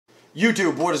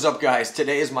YouTube, what is up guys?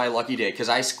 Today is my lucky day because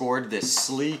I scored this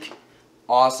sleek,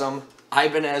 awesome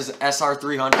IBANEZ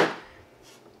SR300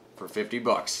 for 50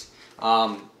 bucks.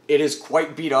 It is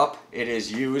quite beat up. It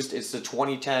is used. It's the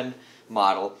 2010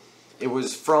 model. It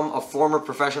was from a former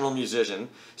professional musician.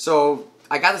 So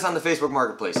I got this on the Facebook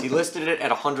Marketplace. He listed it at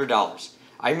 $100.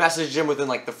 I messaged him within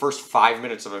like the first 5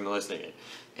 minutes of him listing it.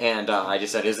 And I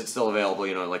just said, is it still available?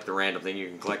 You know, like the random thing you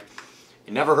can click.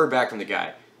 I never heard back from the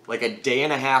guy. Like a day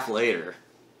and a half later,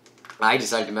 I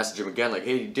decided to message him again, like,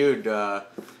 hey dude,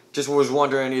 just was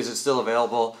wondering, is it still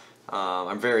available?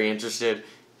 I'm very interested.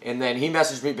 And then he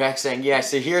messaged me back saying, yeah,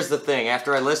 so here's the thing,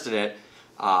 after I listed it,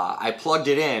 I plugged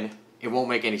it in, it won't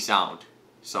make any sound.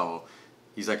 So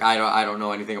he's like, I don't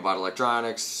know anything about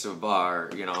electronics or,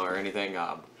 you know, or anything.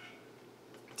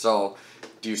 So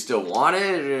do you still want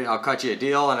it? I'll cut you a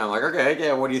deal. And I'm like, okay,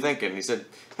 yeah, what are you thinking? And he said,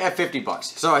 yeah, 50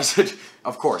 bucks. So I said,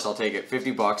 of course, I'll take it,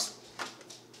 50 bucks.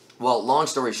 Well, long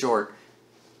story short,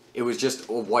 it was just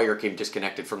a wire came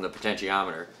disconnected from the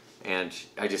potentiometer, and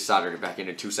I just soldered it back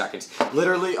in 2 seconds.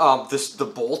 Literally,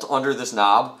 the bolt under this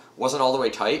knob wasn't all the way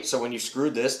tight, so when you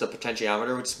screwed this, the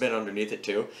potentiometer would spin underneath it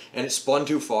too, and it spun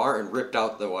too far and ripped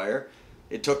out the wire.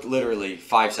 It took literally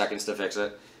 5 seconds to fix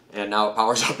it, and now it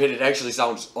powers up, and it actually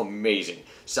sounds amazing.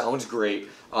 Sounds great.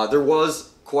 There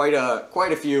was quite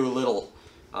a few little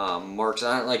marks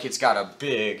on it, like it's got a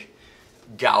big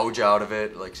gouge out of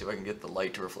it. Like, see if I can get the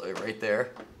light to reflect right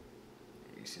there.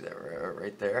 You see that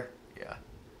right there? Yeah,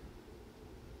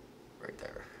 right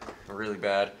there. Really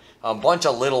bad. A bunch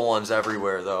of little ones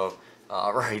everywhere though.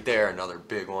 Right there, another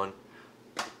big one.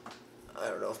 I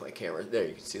don't know if my camera, there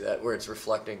you can see that, where it's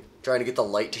reflecting. Trying to get the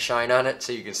light to shine on it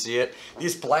so you can see it.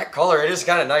 This black color, it is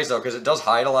kind of nice though, because it does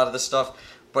hide a lot of this stuff,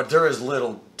 but there is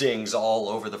little dings all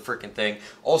over the freaking thing.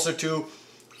 Also too,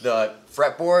 the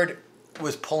fretboard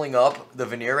was pulling up, the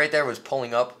veneer right there was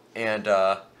pulling up, and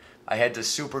I had to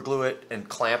super glue it and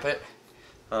clamp it,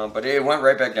 but it went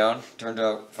right back down. Turned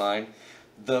out fine.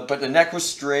 But the neck was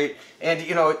straight, and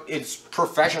you know, it's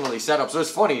professionally set up. So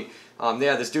it's funny.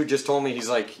 Yeah, this dude just told me, he's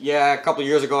like, yeah, a couple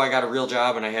years ago I got a real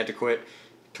job and I had to quit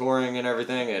touring and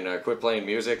everything and quit playing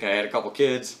music. I had a couple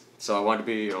kids, so I wanted to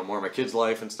be, you know, more of my kids'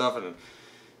 life and stuff. And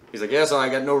he's like, yeah, so I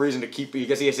got no reason to keep. I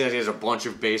guess he says he has a bunch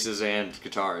of basses and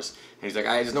guitars. And he's like,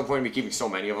 there's no point in me keeping so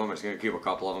many of them. I'm just gonna keep a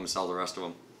couple of them and sell the rest of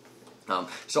them.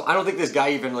 So I don't think this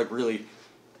guy even like really,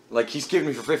 like, he's giving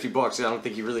me for 50 bucks. I don't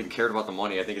think he really cared about the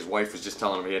money. I think his wife was just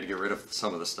telling him he had to get rid of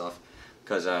some of the stuff.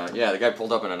 Cause yeah, the guy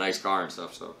pulled up in a nice car and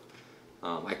stuff. So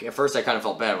at first I kind of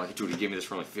felt bad. I'm like, dude, he gave me this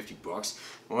for like 50 bucks.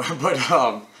 But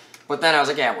then I was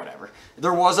like, yeah, whatever.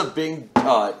 There was a big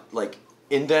like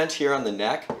indent here on the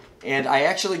neck, and I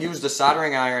actually used a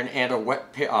soldering iron and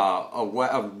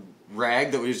a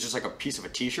rag that was just like a piece of a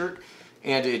t-shirt,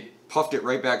 and it puffed it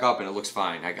right back up, and it looks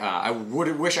fine. I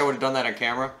wish I would have done that on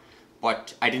camera,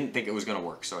 but I didn't think it was going to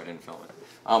work, so I didn't film it.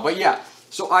 But yeah,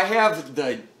 so I have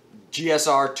the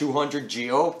GSR 200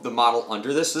 Geo, the model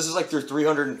under this. This is like their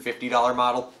 $350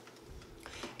 model.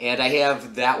 And I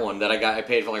have that one that I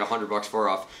paid for like 100 bucks for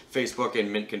off Facebook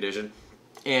in mint condition.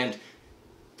 And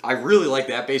I really like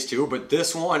that bass too, but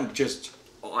this one just,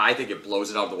 I think it blows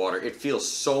it out of the water. It feels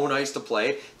so nice to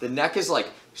play. The neck is like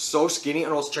so skinny,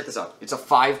 and also check this out. It's a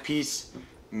 5-piece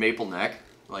maple neck.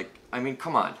 Like, I mean,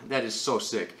 come on, that is so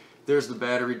sick. There's the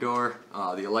battery door,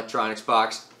 the electronics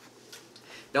box.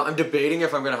 Now I'm debating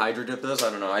if I'm gonna hydro dip this. I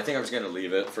don't know. I think I'm just gonna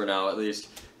leave it for now at least.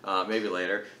 Maybe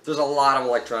later. There's a lot of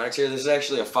electronics here. There's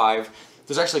actually five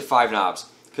knobs,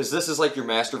 because this is like your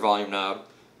master volume knob.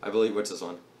 I believe, what's this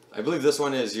one? I believe this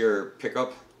one is your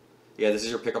pickup. Yeah, this is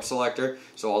your pickup selector.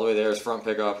 So all the way there is front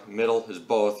pickup, middle is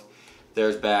both,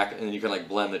 there's back, and then you can like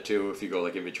blend the two if you go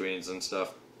like in betweens and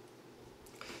stuff.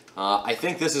 I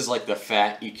think this is like the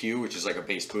fat EQ, which is like a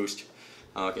bass boost.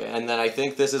 Okay, and then I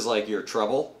think this is like your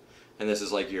treble, and this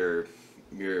is like your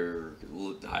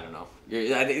I don't know.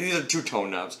 These are two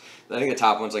tone knobs. I think the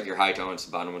top one's like your high tones,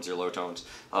 the bottom one's your low tones.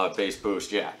 Bass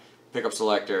boost, yeah. Pickup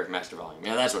selector, master volume.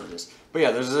 Yeah, that's what it is. But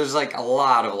yeah, there's like a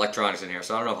lot of electronics in here,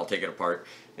 so I don't know if I'll take it apart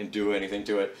and do anything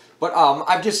to it. But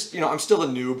I've just, you know, I'm still a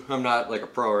noob. I'm not like a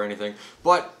pro or anything.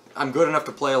 But I'm good enough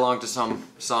to play along to some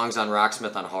songs on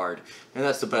Rocksmith on hard. And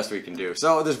that's the best we can do.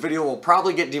 So this video will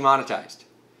probably get demonetized.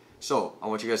 So I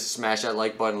want you guys to smash that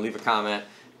like button, leave a comment.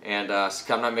 And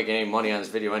I'm not making any money on this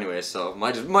video anyway, so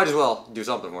might as well do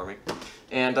something for me.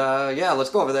 And yeah, let's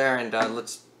go over there and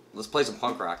let's play some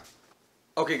punk rock.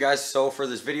 Okay guys, so for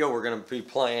this video we're going to be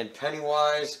playing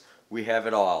Pennywise, We Have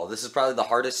It All. This is probably the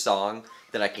hardest song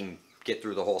that I can get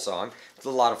through the whole song. It's a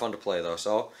lot of fun to play though,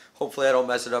 so hopefully I don't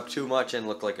mess it up too much and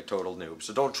look like a total noob.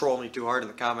 So don't troll me too hard in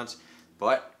the comments,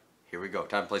 but here we go.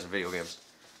 Time to play some video games.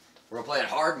 We're gonna play in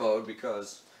hard mode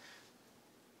because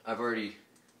I've already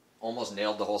almost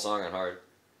nailed the whole song on hard.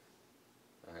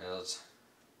 Alright, let's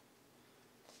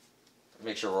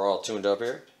make sure we're all tuned up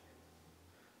here.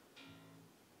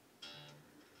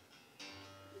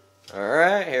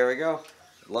 Alright, here we go.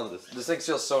 Love this. This thing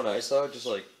feels so nice though, just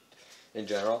like in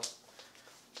general.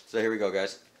 So here we go,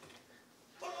 guys.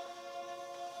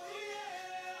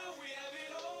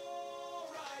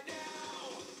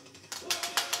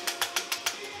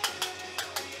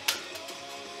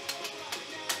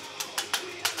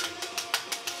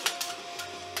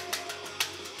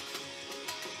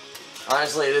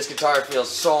 Honestly, this guitar feels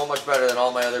so much better than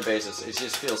all my other basses. It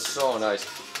just feels so nice.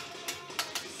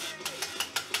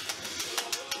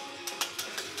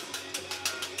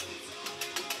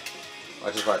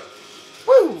 Watch this part.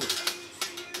 Woo!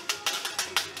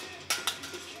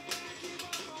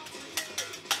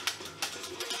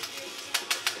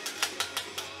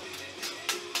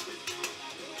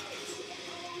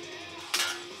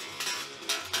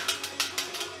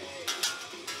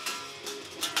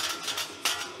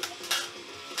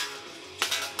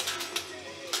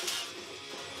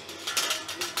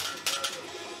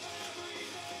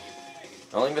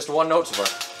 I only missed one note so far.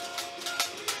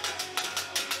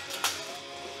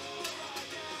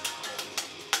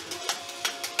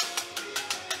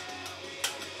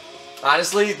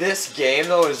 Honestly, this game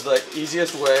though is the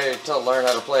easiest way to learn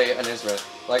how to play an instrument.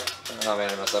 Like, oh man,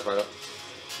 I messed that part up.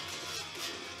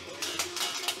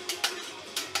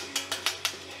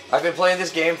 I've been playing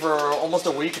this game for almost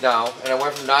a week now, and I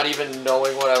went from not even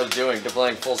knowing what I was doing to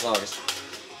playing full songs.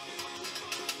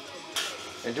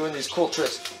 And doing these cool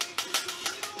tricks.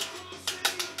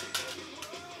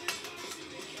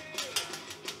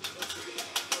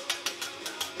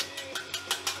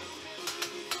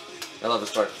 I love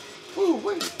this part. Woo,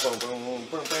 wait. Boom, boom, boom,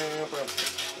 boom, boom, boom.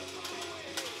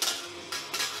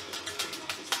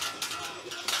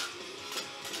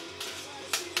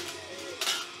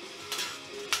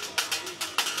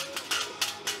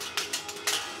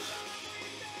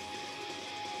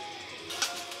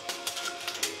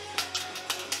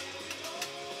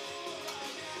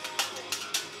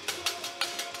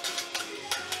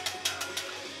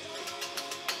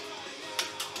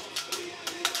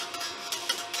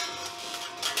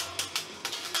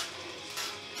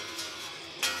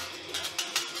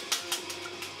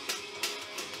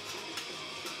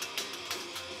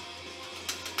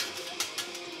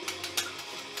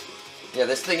 Yeah,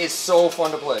 this thing is so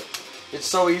fun to play. It's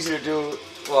so easy to do.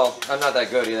 Well, I'm not that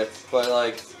good either, but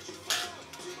like,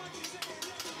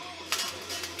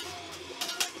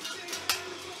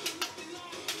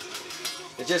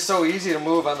 it's just so easy to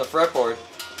move on the fretboard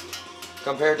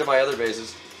compared to my other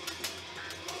basses.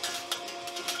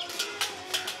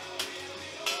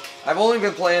 I've only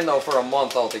been playing though for a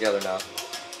month altogether now.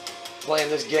 Playing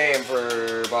this game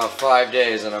for about 5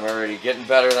 days, and I'm already getting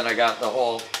better than I got the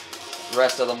whole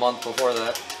rest of the month before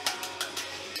that.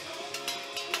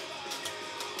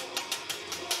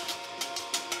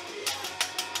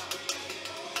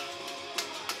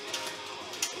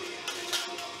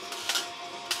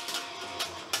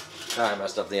 I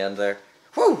messed up the end there.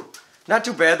 Whew! Not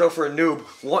too bad though for a noob.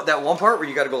 That one part where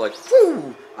you gotta go like,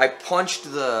 whew! I punched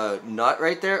the nut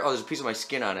right there. Oh, there's a piece of my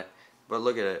skin on it. But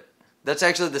look at it. That's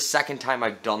actually the second time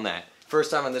I've done that.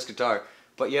 First time on this guitar.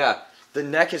 But yeah. The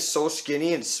neck is so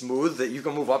skinny and smooth that you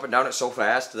can move up and down it so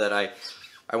fast that I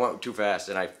went too fast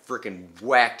and I freaking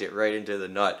whacked it right into the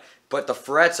nut. But the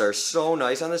frets are so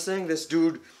nice on this thing. This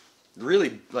dude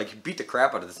really like beat the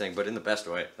crap out of this thing, but in the best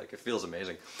way. Like, it feels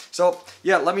amazing. So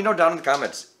yeah, let me know down in the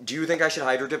comments. Do you think I should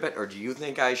hydro dip it, or do you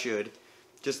think I should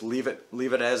just leave it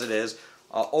as it is?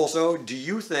 Also, do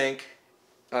you think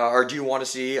or do you want to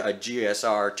see a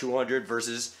GSR 200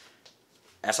 versus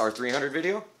SR300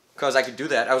 video? Because I could do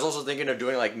that. I was also thinking of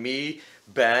doing like me,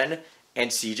 Ben,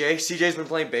 and CJ. CJ's been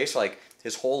playing bass for like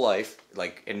his whole life,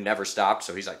 like, and never stopped.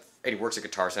 So he's like, and he works at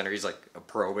Guitar Center. He's like a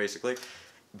pro basically.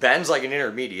 Ben's like an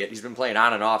intermediate. He's been playing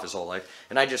on and off his whole life,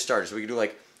 and I just started. So we could do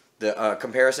like the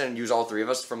comparison and use all three of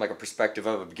us from like a perspective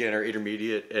of a beginner,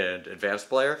 intermediate, and advanced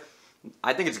player.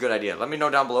 I think it's a good idea. Let me know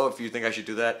down below if you think I should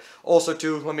do that. Also,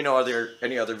 too, let me know are there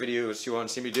any other videos you want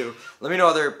to see me do. Let me know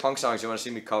other punk songs you want to see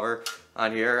me cover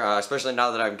on here, especially now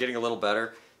that I'm getting a little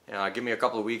better. Give me a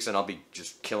couple of weeks and I'll be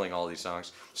just killing all these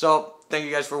songs. So, thank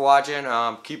you guys for watching.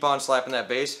 Keep on slapping that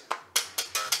bass,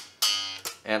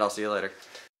 and I'll see you later.